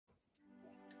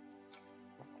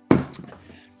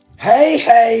Hey,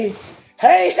 hey,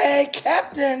 hey, hey,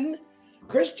 Captain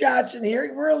Chris Johnson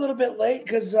here. We're a little bit late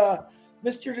because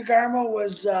Mr. DeGarmo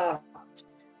was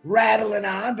rattling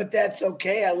on, but that's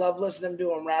okay. I love listening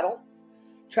to him rattle.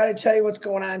 Try to tell you what's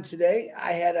going on today.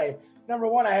 I had a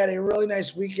really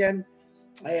nice weekend.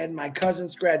 I had my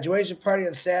cousin's graduation party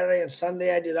on Saturday and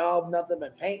Sunday. I did nothing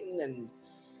but painting and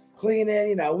cleaning.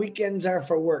 You know, weekends are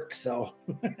for work, so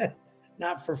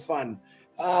not for fun.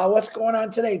 What's going on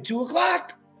today? 2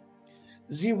 o'clock.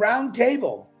 The round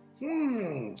table.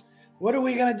 What are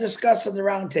we going to discuss on the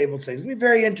round table today? It's going to be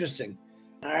very interesting.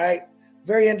 All right.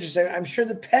 Very interesting. I'm sure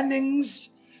the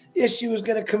pendings issue is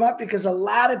going to come up because a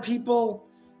lot of people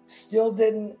still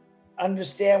didn't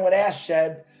understand what Ash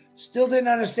said, still didn't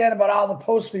understand about all the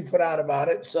posts we put out about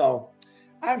it. So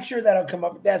I'm sure that'll come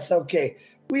up. That's okay.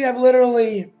 We have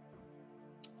literally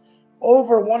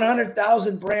over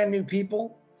 100,000 brand new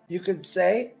people, you could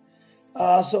say.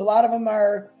 So a lot of them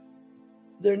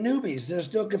they're newbies. They're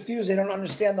still confused. They don't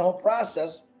understand the whole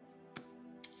process.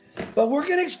 But we're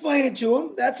going to explain it to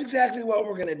them. That's exactly what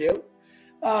we're going to do.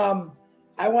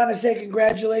 I want to say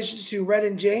congratulations to Red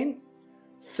and Jane.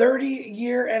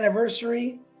 30-year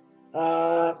anniversary.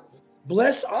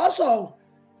 Bliss also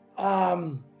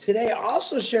today,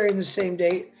 also sharing the same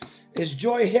date, is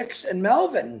Joy Hicks and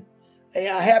Melvin. A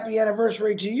happy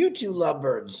anniversary to you two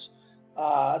lovebirds.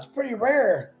 It's pretty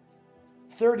rare.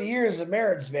 30 years of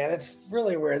marriage, man. It's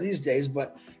really rare these days,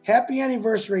 but happy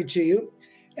anniversary to you.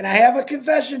 And I have a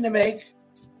confession to make.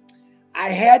 I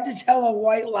had to tell a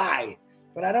white lie,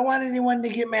 but I don't want anyone to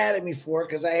get mad at me for it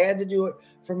because I had to do it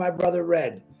for my brother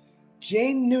Red.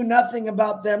 Jane knew nothing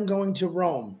about them going to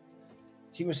Rome.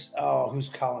 He was, who's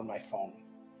calling my phone?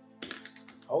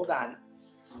 Hold on.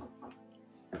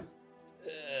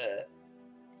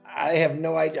 I have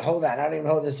no idea. Hold on. I don't even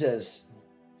know who this is.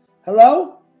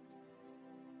 Hello?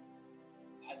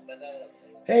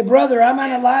 Hey, brother, I'm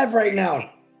on a live right now.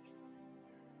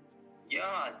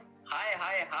 Yes.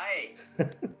 Hi.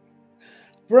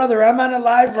 Brother, I'm on a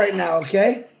live right now,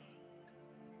 okay?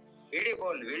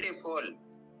 Beautiful.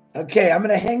 Okay, I'm going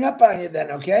to hang up on you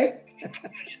then, okay?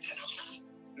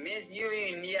 Miss you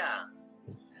in India.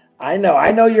 I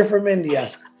know you're from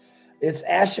India. It's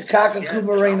Ashakaka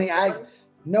Kumarini.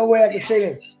 No way I can say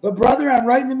it. But, brother, I'm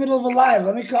right in the middle of a live.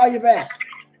 Let me call you back.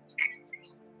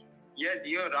 Yes,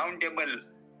 you're round table.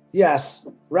 Yes,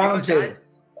 round table.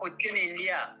 In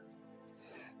India.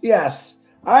 Yes.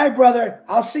 All right, brother.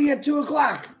 I'll see you at 2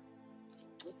 o'clock.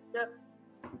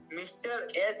 Mr.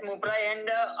 ASHMUFAREH and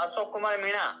Ashok Kumar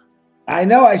Meena. I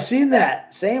know. I seen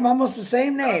that. Almost the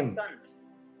same name.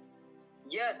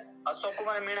 Yes, Ashok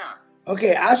Kumar Meena.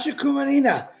 Okay, Ashok Kumar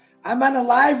Meena. I'm on a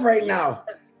live right now.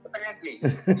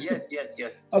 Definitely.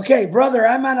 Yes. Okay, brother,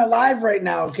 I'm on a live right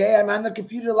now, okay? I'm on the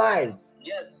computer live.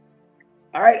 Yes.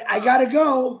 All right, I got to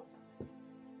go.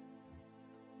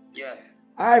 Yes.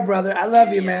 All right, brother. I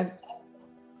love you, man.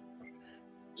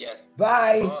 Yes.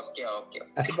 Bye. Okay.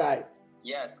 Bye.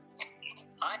 Yes.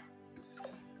 Hi.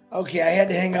 Okay, I had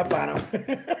to hang up on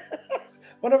him.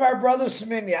 One of our brothers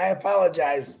from India. I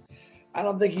apologize. I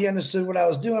don't think he understood what I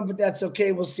was doing, but that's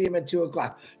okay. We'll see him at 2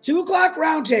 o'clock. 2 o'clock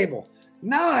round table.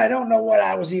 Now I don't know what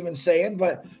I was even saying,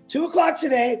 but 2 o'clock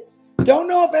today. Don't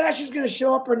know if Ash is going to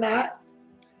show up or not.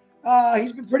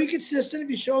 He's been pretty consistent. If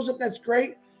he shows up, that's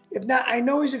great. If not, I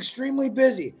know he's extremely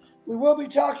busy. We will be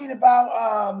talking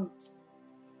about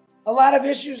a lot of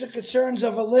issues and concerns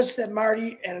of a list that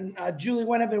Marty and Julie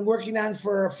Wen have been working on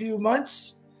for a few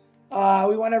months.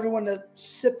 We want everyone to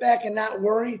sit back and not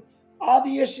worry. All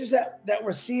the issues that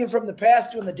we're seeing from the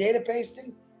past doing the data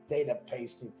pasting.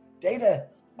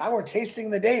 Now we're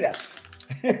tasting the data.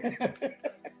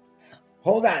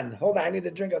 Hold on. I need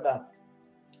a drink of the...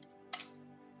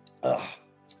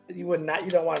 You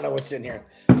don't want to know what's in here.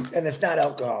 And it's not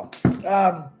alcohol.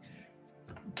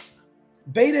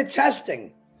 Beta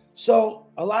testing. So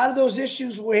a lot of those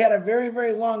issues, we had a very,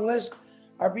 very long list,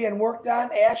 are being worked on.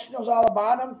 Ash knows all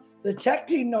about them. The tech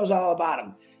team knows all about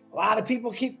them. A lot of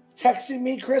people keep texting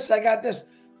me, Chris, I got this.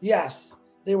 Yes,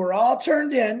 they were all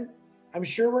turned in. I'm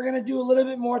sure we're going to do a little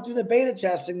bit more through the beta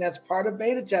testing. That's part of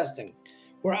beta testing.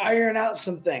 We're ironing out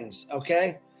some things,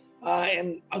 okay?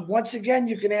 And once again,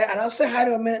 you can add, and I'll say hi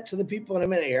to the people in a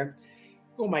minute here.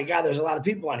 Oh my God, there's a lot of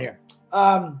people on here.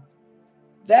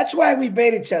 That's why we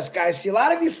beta test, guys. See, a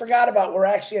lot of you forgot about we're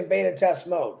actually in beta test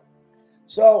mode.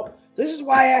 So this is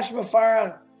why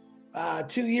ASHMUFAREH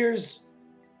 2 years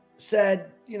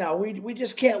said, we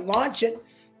just can't launch it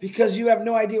because you have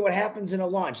no idea what happens in a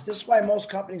launch. This is why most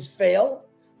companies fail,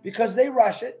 because they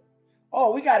rush it.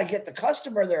 Oh, we got to get the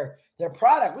customer their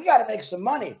product. We got to make some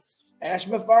money.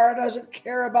 ASHMUFAREH doesn't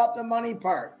care about the money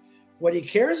part. What he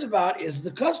cares about is the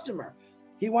customer.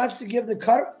 He wants to give the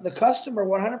customer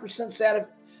 100%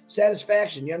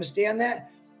 satisfaction. You understand that?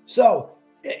 So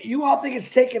you all think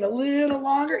it's taking a little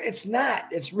longer. It's not.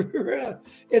 It's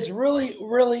really,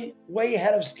 really way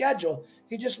ahead of schedule.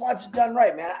 He just wants it done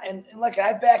right, man. And look,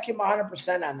 I back him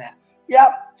 100% on that.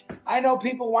 Yep. I know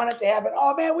people want it to happen.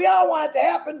 Oh, man, we all want it to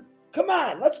happen. Come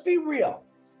on, let's be real.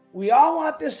 We all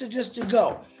want this to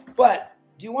go. But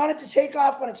do you want it to take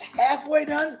off when it's halfway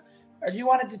done? Or do you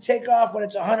want it to take off when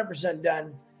it's 100%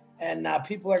 done and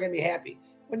people are going to be happy?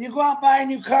 When you go out and buy a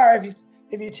new car, if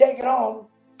you take it home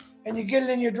and you get it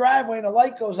in your driveway and the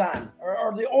light goes on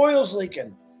or the oil's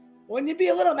leaking, wouldn't you be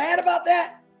a little mad about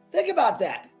that? Think about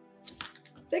that.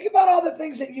 Think about all the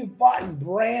things that you've bought in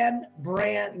brand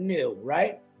new,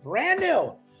 right? Brand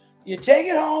new. You take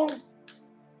it home,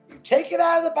 you take it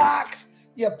out of the box,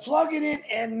 you plug it in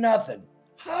and nothing.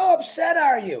 How upset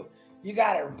are you? You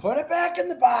got to put it back in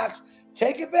the box,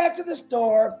 take it back to the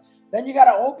store. Then you got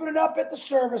to open it up at the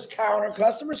service counter,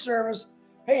 customer service.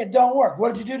 Hey, it don't work.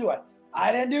 What did you do to it?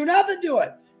 I didn't do nothing to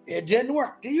it. It didn't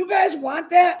work. Do you guys want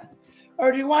that?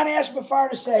 Or do you want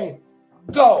ASHMUFAREH to say,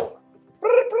 go?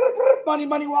 Money,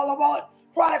 money, wallet, wallet.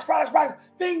 Products.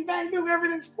 Bing, bang, boom,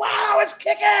 everything's, wow, it's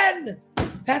kicking.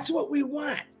 That's what we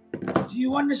want. Do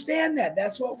you understand that?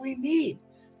 That's what we need.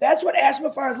 That's what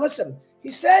ASHMUFAREH is. Listen,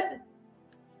 he said,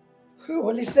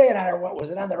 what did he say? What was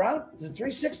it on the round? Was it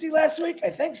 360 last week? I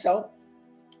think so.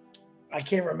 I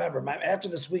can't remember. After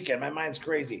this weekend, my mind's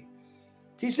crazy.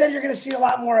 He said you're going to see a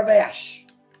lot more of Ash.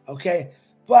 Okay.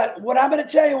 But what I'm going to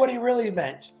tell you what he really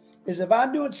meant is if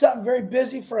I'm doing something very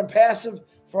busy for ONPASSIVE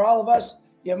for all of us,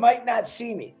 you might not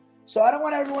see me. So I don't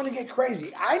want everyone to get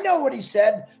crazy. I know what he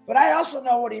said, but I also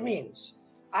know what he means.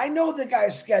 I know the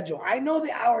guy's schedule. I know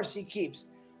the hours he keeps.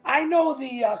 I know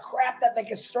the crap that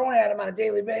gets thrown at him on a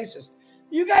daily basis.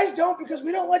 You guys don't, because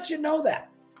we don't let you know that.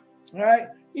 All right?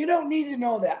 You don't need to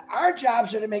know that. Our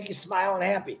jobs are to make you smile and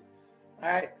happy. All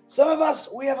right? Some of us,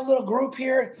 we have a little group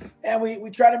here, and we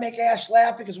try to make Ash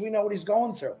laugh because we know what he's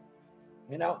going through.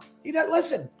 You know?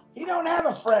 Listen, he don't have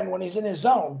a friend when he's in his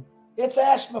zone. It's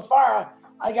ASHMUFAREH.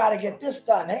 I got to get this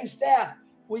done. Hey, staff,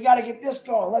 we got to get this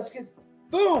going. Let's get,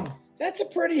 boom. That's a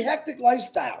pretty hectic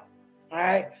lifestyle. All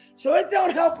right? So it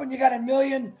don't help when you got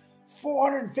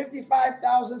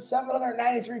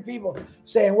 1,455,793 people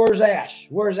saying, where's Ash?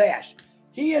 Where's Ash?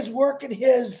 He is working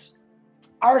his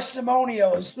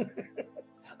arsimonios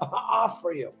off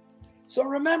for you. So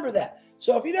remember that.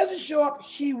 So if he doesn't show up,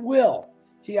 he will.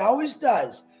 He always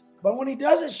does. But when he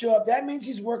doesn't show up, that means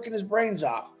he's working his brains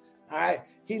off. All right?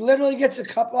 He literally gets a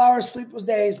couple hours sleepless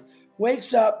days,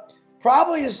 wakes up,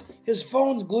 probably his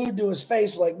phone's glued to his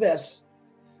face like this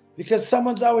because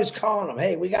someone's always calling him,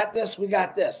 hey, we got this, we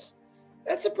got this.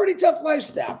 That's a pretty tough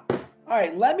lifestyle. All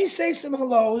right, let me say some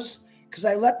hellos because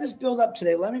I let this build up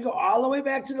today. Let me go all the way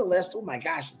back to the list. Oh, my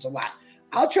gosh, it's a lot.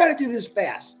 I'll try to do this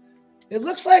fast. It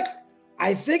looks like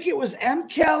I think it was M.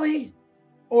 Kelly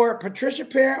or Patricia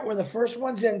Parent were the first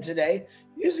ones in today.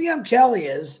 Usually M. Kelly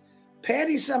is.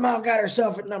 Patty somehow got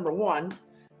herself at number 1.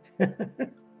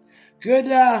 Good.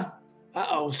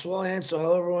 Swell hand. So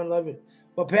hello, everyone. Love you.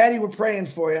 Well, Patty, we're praying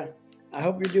for you. I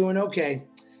hope you're doing okay.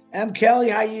 M. Kelly,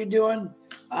 how you doing?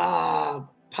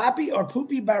 Poppy or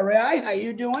Poopy Barrai, how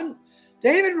you doing?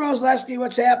 David Rosleski,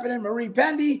 what's happening? Marie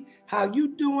Pendy, how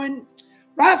you doing?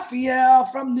 Raphael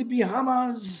from the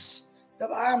Bahamas. The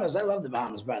Bahamas. I love the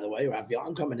Bahamas, by the way, Raphael.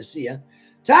 I'm coming to see you.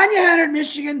 Tanya Hennard,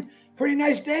 Michigan. Pretty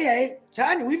nice day, eh?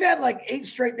 Tanya, we've had like 8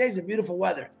 straight days of beautiful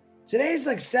weather. Today's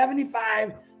like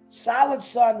 75, solid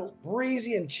sun,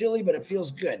 breezy and chilly, but it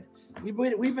feels good. We've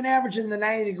been averaging the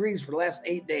 90 degrees for the last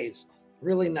 8 days.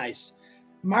 Really nice.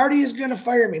 Marty is going to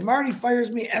fire me. Marty fires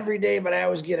me every day, but I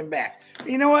always get him back.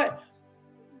 You know what?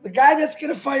 The guy that's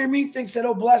going to fire me thinks that,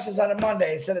 oh, bless is on a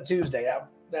Monday instead of Tuesday.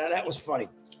 That was funny.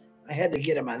 I had to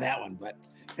get him on that one.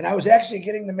 And I was actually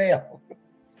getting the mail.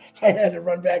 I had to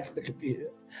run back to the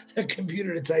computer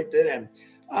to type that in.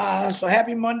 So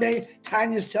happy Monday.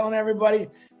 Tanya's telling everybody.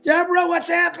 Deborah, what's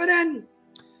happening?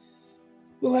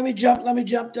 Well, let me jump.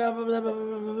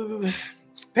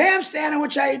 Pam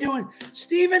Stanowich, how you doing?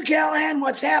 Stephen Callahan,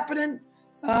 what's happening?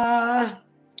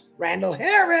 Randall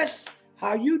Harris,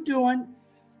 how you doing?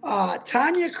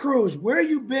 Tanya Cruz, where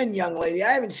you been, young lady?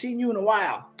 I haven't seen you in a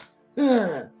while.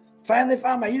 Finally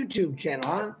found my YouTube channel,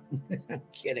 huh? I'm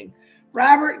kidding.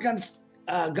 Robert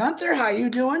Gunther, how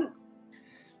you doing?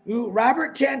 Ooh,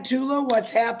 Robert Tantula, what's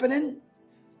happening?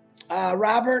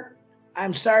 Robert,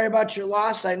 I'm sorry about your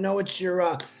loss. I know it's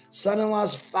your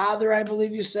son-in-law's father, I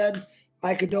believe you said.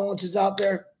 My condolences out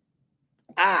there.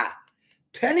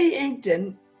 Penny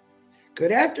Inkton,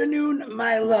 good afternoon,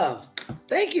 my love.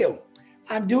 Thank you.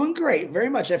 I'm doing great, very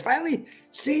much. I finally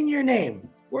seen your name.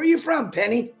 Where are you from,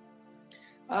 Penny?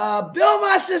 Bill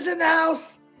Muss is in the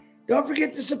house. Don't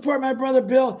forget to support my brother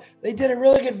Bill. They did a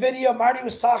really good video. Marty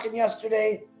was talking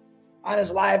yesterday on his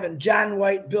live, and John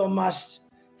White, Bill Muss,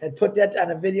 had put that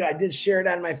on a video. I did share it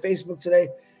on my Facebook today.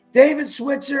 David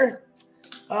Switzer,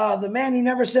 the man who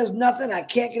never says nothing. I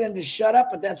can't get him to shut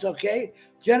up, but that's okay.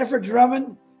 Jennifer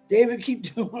Drummond. David,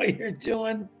 keep doing what you're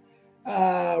doing.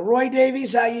 Roy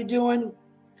Davies, how you doing?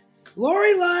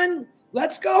 Lori Lund,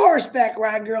 let's go horseback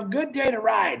ride, girl. Good day to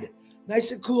ride.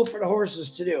 Nice and cool for the horses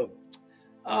to do.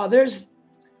 There's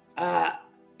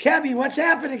Kebby. What's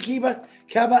happening, Kiba?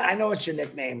 Keba, I know it's your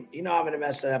nickname. You know I'm going to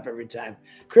mess that up every time.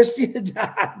 Christina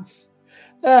Dodds.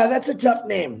 That's a tough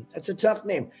name. That's a tough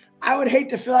name. I would hate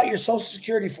to fill out your Social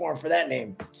Security form for that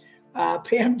name.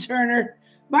 Pam Turner.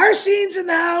 Marcine's in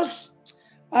the house.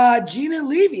 Gina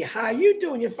Levy, how you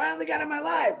doing? You finally got in my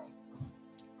live.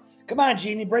 Come on,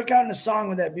 Jeannie, break out in a song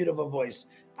with that beautiful voice.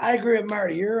 I agree with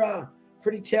Marty. You're a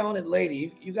pretty talented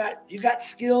lady. You got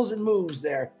skills and moves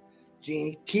there,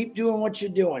 Jeannie. Keep doing what you're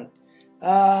doing.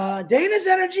 Dana's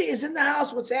Energy is in the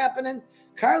house. What's happening?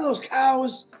 Carlos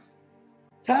Cows,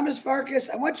 Thomas Farkas.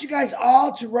 I want you guys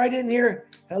all to write in here.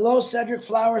 Hello, Cedric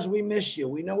Flowers. We miss you.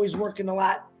 We know he's working a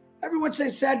lot. Everyone say,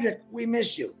 Cedric, we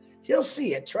miss you. He'll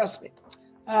see it. Trust me.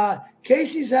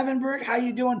 Casey Zevenberg, how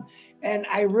you doing? And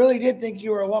I really did think you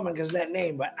were a woman because of that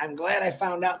name, but I'm glad I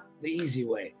found out the easy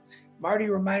way. Marty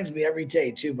reminds me every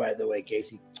day too, by the way,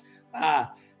 Casey.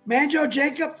 Manjo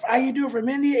Jacob, how you doing from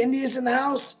India? India's in the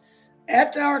house.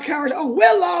 After our conversation,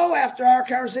 Willow, after our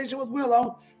conversation with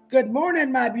Willow. Good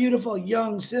morning, my beautiful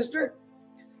young sister.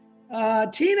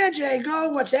 Tina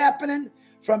Jago, what's happening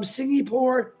from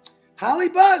Singapore? Holly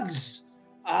Bugs,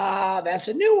 that's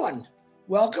a new one.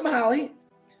 Welcome, Holly.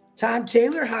 Tom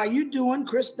Taylor, how you doing?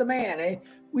 Chris the man, eh?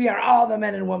 We are all the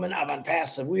men and women of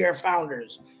ONPASSIVE. We are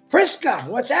founders. Priska,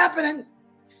 what's happening?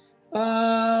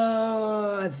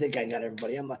 I think I got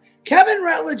everybody. Kevin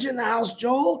Rutledge in the house.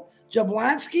 Joel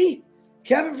Jablonski.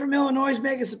 Kevin from Illinois is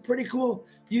making some pretty cool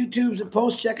YouTubes and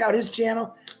posts. Check out his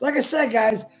channel. Like I said,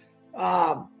 guys,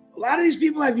 a lot of these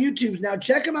people have YouTubes. Now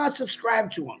check them out.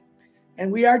 Subscribe to them.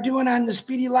 And we are doing on the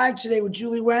Speedy Live today with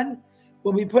Julie Wen.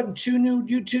 We'll be putting 2 new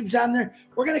YouTubes on there.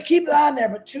 We're going to keep it on there,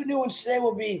 but 2 new ones today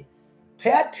will be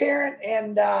Pat Parent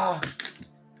and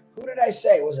who did I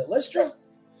say? Was it Listra?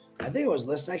 I think it was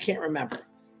Listra. I can't remember.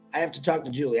 I have to talk to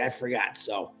Julie. I forgot.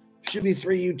 So should be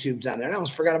 3 YouTubes on there. And I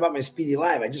almost forgot about my Speedy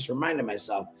Live. I just reminded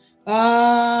myself.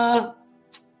 Mafoose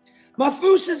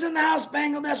is in the house.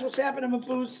 Bangladesh. What's happening,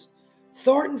 Mafoose?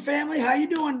 Thornton family. How you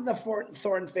doing, the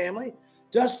Thornton family?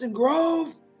 Dustin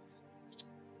Grove.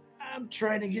 I'm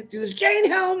trying to get through this. Jane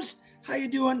Helms, how you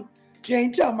doing?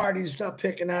 Jane, tell Marty to stop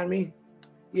picking on me.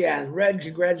 Yeah, Red,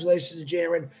 congratulations to Jane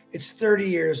Red. It's 30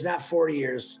 years, not 40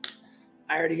 years.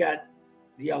 I already got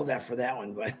yelled at for that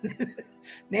one, but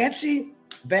Nancy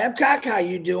Babcock, how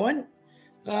you doing?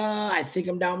 I think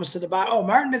I'm down to the bottom. Oh,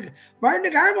 Martin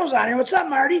DeGarmo's on here. What's up,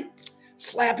 Marty?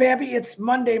 Slap happy. It's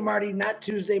Monday, Marty, not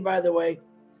Tuesday, by the way.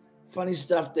 Funny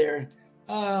stuff there.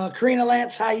 Karina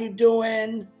Lance, how you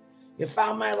doing? You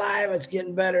found my live. It's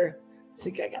getting better. I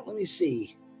think I got, let me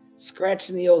see.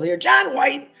 Scratching the old hair. John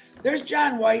White. There's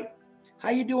John White. How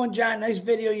you doing, John? Nice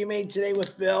video you made today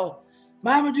with Bill.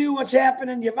 Mamadou, what's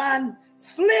happening? Yvonne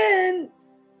Flynn.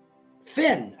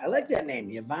 Finn. I like that name.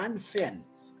 Yvonne Finn.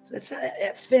 That's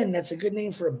Finn. That's a good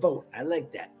name for a boat. I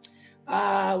like that.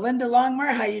 Linda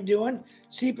Longmire, how you doing?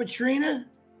 See Patrina.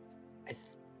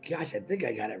 Gosh, I think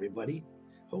I got everybody.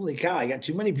 Holy cow, I got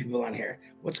too many people on here.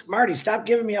 What's Marty? Stop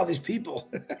giving me all these people.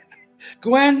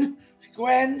 Gwen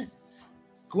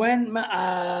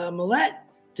Millette,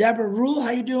 Deborah Rule,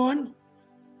 how you doing?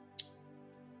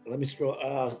 Let me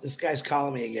scroll. This guy's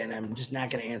calling me again. I'm just not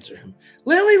going to answer him.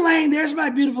 Lily Lane, there's my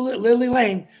beautiful Lily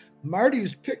Lane.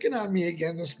 Marty's picking on me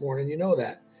again this morning. You know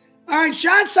that. All right,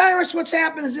 Sean Cyrus, what's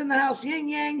happening is in the house. Yin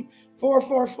Yang,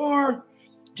 444.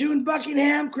 June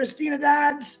Buckingham, Christina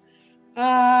Dodds.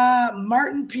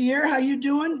 Martin Pierre, how you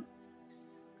doing?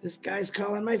 This guy's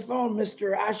calling my phone,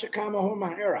 Mr. Ashikama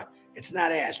Homahara. It's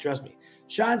not Ash, trust me.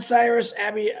 Sean Cyrus,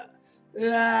 Abby.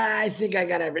 I think I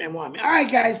got everything. All right,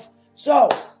 guys. So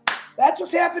that's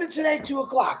what's happening today, 2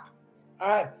 o'clock. All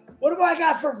right. What do I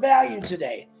got for value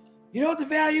today? You know what the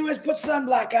value is? Put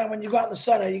sunblock on when you go out in the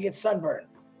sun or you get sunburned.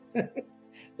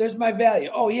 There's my value.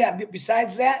 Oh, yeah.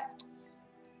 Besides that,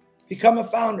 become a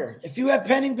founder. If you have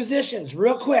pending positions,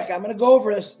 real quick, I'm going to go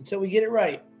over this until we get it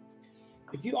right.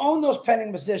 If you own those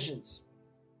pending positions,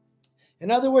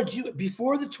 in other words, you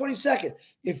before the 22nd,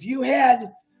 if you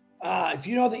had, if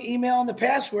you know the email and the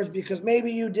passwords, because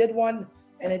maybe you did one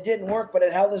and it didn't work, but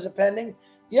it held as a pending?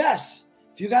 Yes.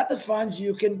 If you got the funds,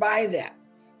 you can buy that.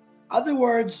 Other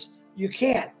words, you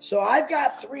can't. So I've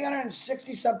got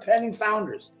 360 some pending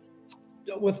founders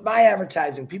with my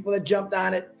advertising. People that jumped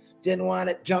on it, didn't want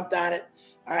it, jumped on it.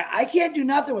 All right, I can't do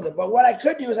nothing with it. But what I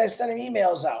could do is I sent them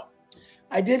emails out.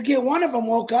 I did get one of them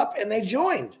woke up and they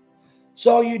joined.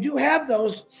 So you do have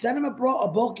those. Send them a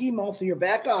bulk email through your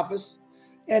back office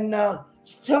and tell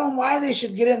them why they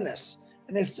should get in this.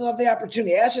 And they still have the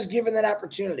opportunity. Ash is giving that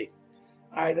opportunity.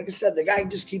 All right, like I said, the guy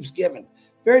just keeps giving.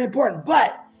 Very important.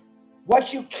 But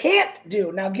what you can't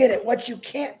do, now get it, what you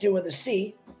can't do with a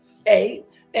C, A,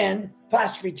 N,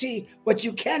 apostrophe T, what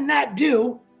you cannot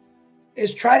do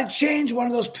is try to change one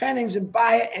of those pendings and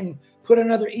buy it and put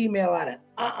another email on it.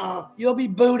 You'll be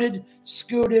booted,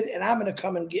 scooted, and I'm going to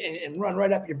come and run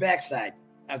right up your backside.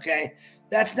 Okay?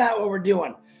 That's not what we're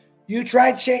doing. You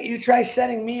try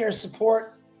sending me or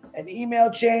support an email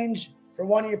change for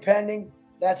one of your pending.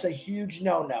 That's a huge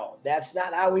no-no. That's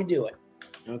not how we do it.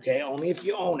 Okay? Only if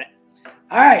you own it.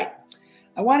 All right.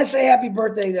 I want to say happy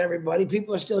birthday to everybody.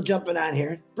 People are still jumping on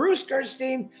here. Bruce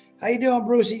Gerstein. How you doing,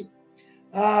 Brucey?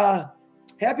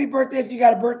 Happy birthday if you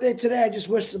got a birthday today. I just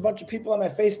wished a bunch of people on my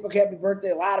Facebook happy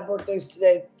birthday. A lot of birthdays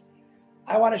today.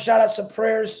 I want to shout out some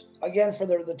prayers again for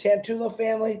the Tantulo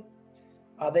family.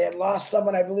 They had lost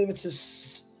someone. I believe it's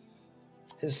his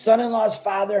son-in-law's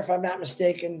father, if I'm not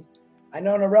mistaken. I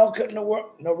know Norel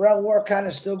Warcon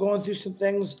is still going through some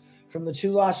things from the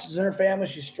 2 losses in her family.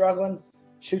 She's struggling.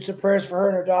 Shoot some prayers for her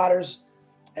and her daughters.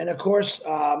 And, of course,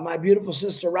 my beautiful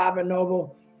sister, Robin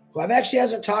Noble, who I've actually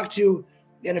hasn't talked to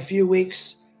in a few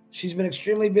weeks. She's been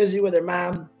extremely busy with her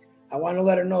mom. I want to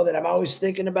let her know that I'm always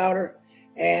thinking about her,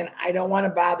 and I don't want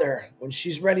to bother her. When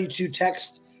she's ready to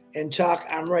text and talk,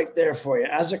 I'm right there for you.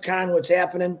 Azarkan, what's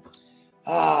happening?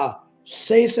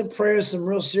 Say some prayers, some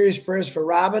real serious prayers for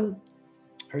Robin,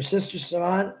 her sister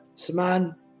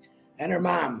Saman, and her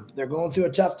mom. They're going through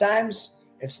a tough times.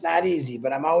 It's not easy,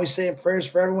 but I'm always saying prayers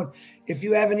for everyone. If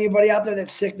you have anybody out there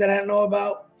that's sick that I don't know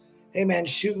about, hey, man,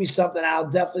 shoot me something. I'll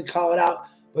definitely call it out.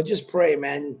 But just pray,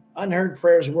 man. Unheard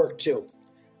prayers work too.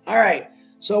 All right.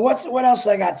 So what else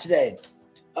I got today?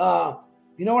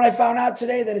 You know what I found out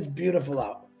today? That it's beautiful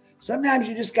out. Sometimes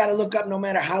you just got to look up no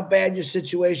matter how bad your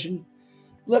situation.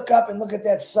 Look up and look at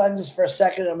that sun just for a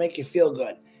second. It'll make you feel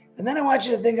good. And then I want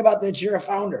you to think about that you're a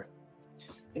founder.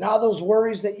 And all those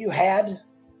worries that you had,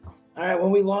 all right,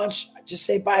 when we launch, just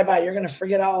say bye-bye. You're going to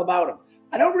forget all about them.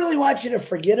 I don't really want you to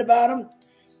forget about them.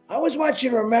 I always want you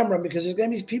to remember them because there's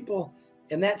going to be people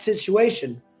in that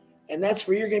situation, and that's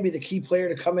where you're going to be the key player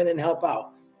to come in and help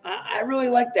out. I really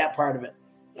like that part of it.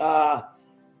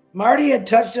 Marty had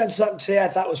touched on something today I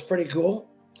thought was pretty cool,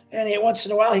 and once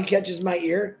in a while he catches my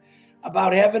ear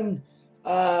about having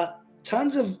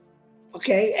tons of,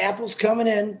 apples coming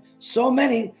in, so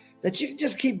many that you can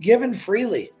just keep giving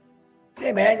freely.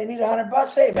 Hey, man, you need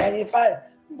 $100? Hey, man,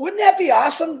 wouldn't that be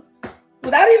awesome?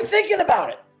 Without even thinking about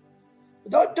it.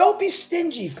 Don't be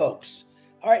stingy, folks.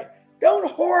 All right?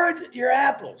 Don't hoard your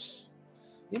apples.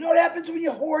 You know what happens when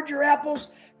you hoard your apples?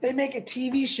 They make a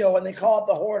TV show and they call it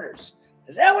The Hoarders.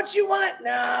 Is that what you want?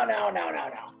 No.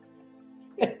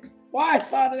 Why I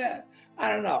thought of that? I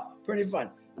don't know. Pretty fun.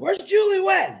 Where's Julie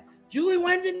Wen? Julie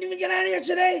Wen didn't even get on here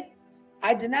today.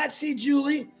 I did not see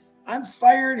Julie. I'm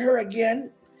fired her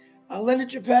again. Linda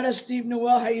Geppetta, Steve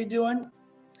Noel, how you doing?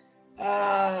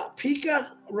 Pika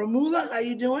Ramula, how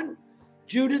you doing?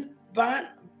 Judith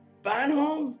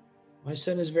Bonholm. My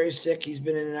son is very sick. He's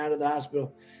been in and out of the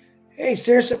hospital. Hey,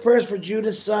 Sarah, prayers for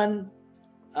Judith's son.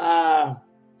 Yeah.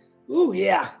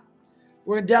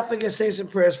 We're definitely going to say some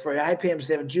prayers for you. Hi, Pam,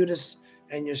 Sam, Judith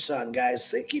and your son,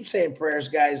 guys. Keep saying prayers,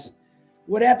 guys.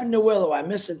 What happened to Willow? I'm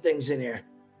missing things in here.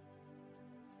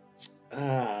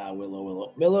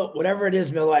 Willow, whatever it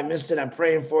is, Millow, I missed it. I'm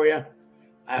praying for you.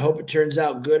 I hope it turns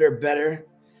out good or better.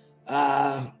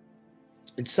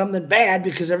 It's something bad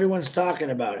because everyone's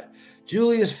talking about it.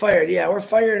 Julie is fired. Yeah, we're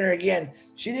firing her again.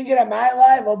 She didn't get on my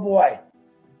live. Oh, boy.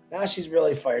 Now she's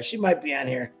really fired. She might be on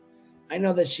here. I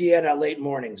know that she had a late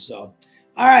morning. So,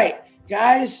 all right,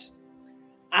 guys,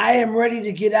 I am ready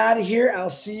to get out of here. I'll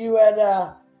see you at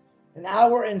an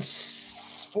hour and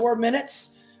 4 minutes.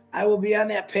 I will be on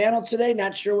that panel today.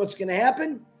 Not sure what's going to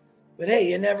happen, but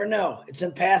hey, you never know. It's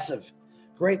impassive.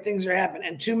 Great things are happening.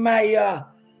 And to my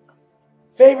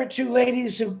favorite 2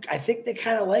 ladies who I think they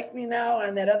kind of like me now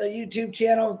on that other YouTube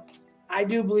channel, I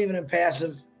do believe in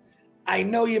impassive. I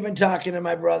know you've been talking to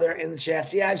my brother in the chat.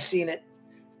 See, I've seen it.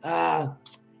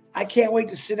 I can't wait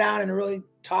to sit down and really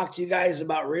talk to you guys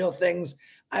about real things.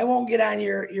 I won't get on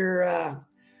your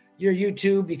your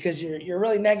YouTube because you're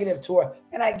really negative toward,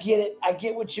 and I get it. I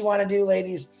get what you want to do,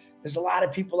 ladies. There's a lot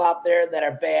of people out there that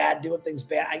are bad, doing things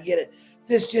bad. I get it.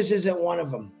 This just isn't one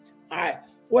of them. All right.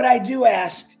 What I do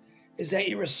ask is that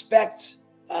you respect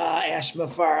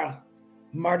ASHMUFAREH,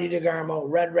 Marty DeGarmo,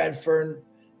 Red Redfern.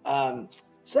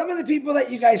 Some of the people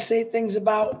that you guys say things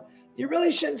about, you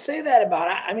really shouldn't say that about.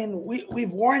 I mean,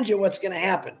 we've warned you what's going to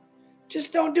happen.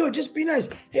 Just don't do it. Just be nice.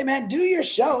 Hey, man, do your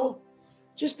show.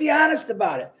 Just be honest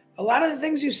about it. A lot of the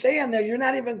things you say on there, you're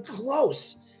not even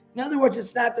close. In other words,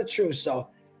 it's not the truth. So,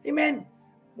 hey, man,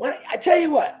 I tell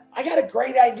you what, I got a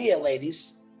great idea,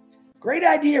 ladies. Great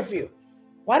idea for you.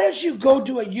 Why don't you go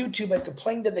to a YouTube and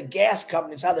complain to the gas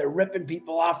companies how they're ripping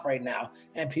people off right now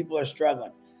and people are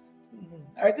struggling?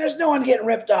 All right, there's no one getting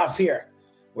ripped off here.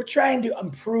 We're trying to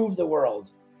improve the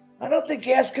world. I don't think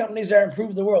gas companies are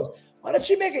improving the world. Why don't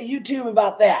you make a YouTube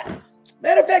about that?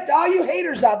 Matter of fact, all you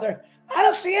haters out there, I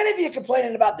don't see any of you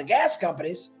complaining about the gas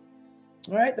companies.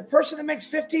 All right, the person that makes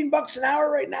 $15 an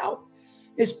hour right now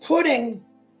is putting,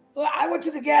 I went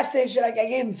to the gas station, I gave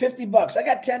him $50. I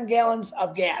got 10 gallons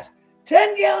of gas.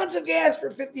 10 gallons of gas for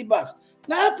 $50.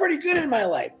 Now I'm pretty good in my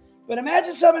life. But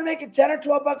imagine someone making 10 or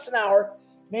 12 bucks an hour.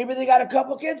 Maybe they got a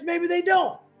couple kids, maybe they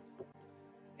don't.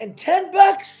 And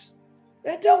 $10,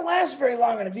 that don't last very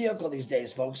long in a vehicle these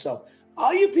days, folks. So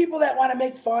all you people that want to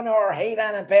make fun or hate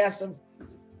on ONPASSIVE,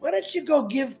 why don't you go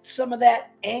give some of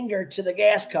that anger to the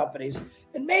gas companies?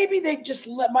 And maybe they just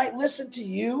might listen to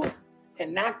you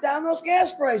and knock down those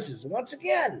gas prices. Once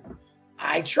again,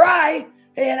 I try.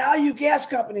 Hey, and all you gas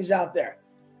companies out there,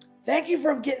 thank you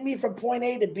for getting me from point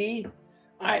A to B.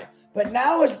 All right, but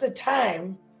now is the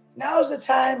time. Now is the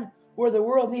time where the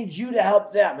world needs you to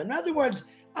help them. In other words,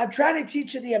 I'm trying to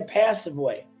teach you the ONPASSIVE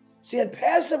way. See,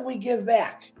 ONPASSIVE, we give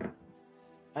back.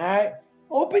 All right?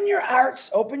 Open your hearts,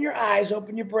 open your eyes,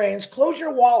 open your brains, close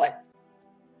your wallet.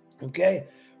 Okay?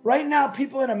 Right now,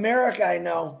 people in America, I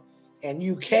know, and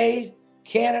UK,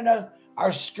 Canada,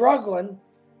 are struggling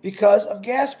because of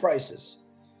gas prices.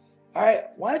 All right?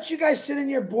 Why don't you guys sit in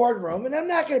your boardroom? And I'm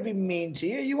not going to be mean to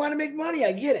you. You want to make money,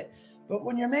 I get it. But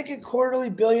when you're making quarterly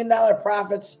billion-dollar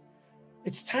profits,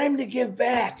 it's time to give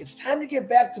back. It's time to give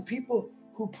back to people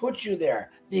who put you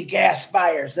there, the gas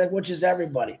buyers, which is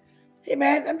everybody. Hey,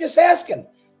 man, I'm just asking.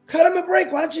 Cut them a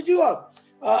break. Why don't you do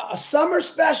a summer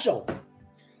special?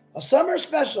 A summer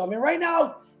special. I mean, right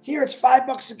now, here it's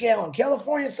 $5 a gallon.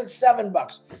 California, it's like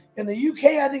 $7. In the UK,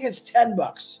 I think it's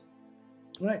 $10.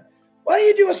 Right? Why don't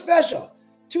you do a special?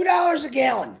 $2 a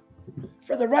gallon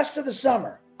for the rest of the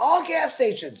summer. All gas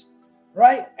stations,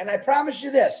 right? And I promise you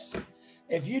this.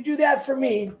 If you do that for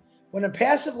me, when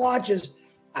ONPASSIVE launches,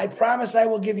 I promise I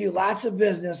will give you lots of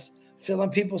business filling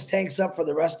people's tanks up for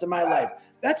the rest of my life.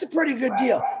 That's a pretty good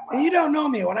deal. And you don't know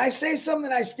me. When I say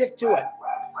something, I stick to it.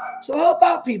 So help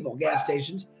out people, gas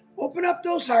stations. Open up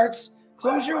those hearts.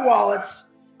 Close your wallets.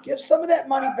 Give some of that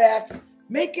money back.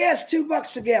 Make gas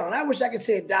 $2 a gallon. I wish I could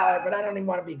say $1, but I don't even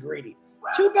want to be greedy.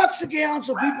 $2 a gallon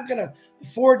so people can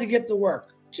afford to get to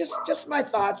work. Just my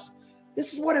thoughts.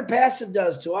 This is what ONPASSIVE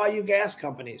does to all you gas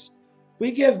companies.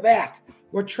 We give back.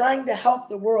 We're trying to help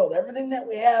the world. Everything that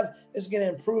we have is going to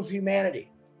improve humanity.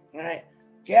 All right?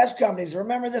 Gas companies,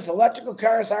 remember this, electrical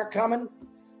cars aren't coming.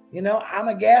 You know, I'm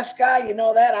a gas guy. You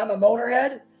know that. I'm a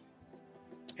motorhead.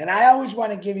 And I always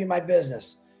want to give you my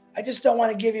business. I just don't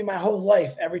want to give you my whole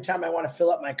life every time I want to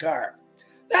fill up my car.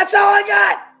 That's all I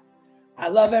got. I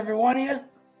love every one of you.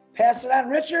 Pass it on.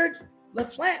 Richard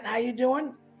LaPlante, how you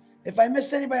doing? If I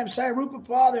miss anybody, I'm sorry. Rupa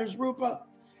Paul, there's Rupa.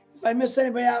 If I miss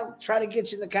anybody, I'll try to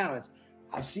get you in the comments.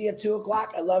 I'll see you at 2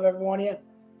 o'clock. I love every one of you.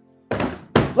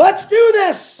 Let's do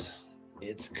this.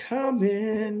 It's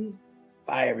coming.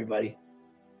 Bye, everybody.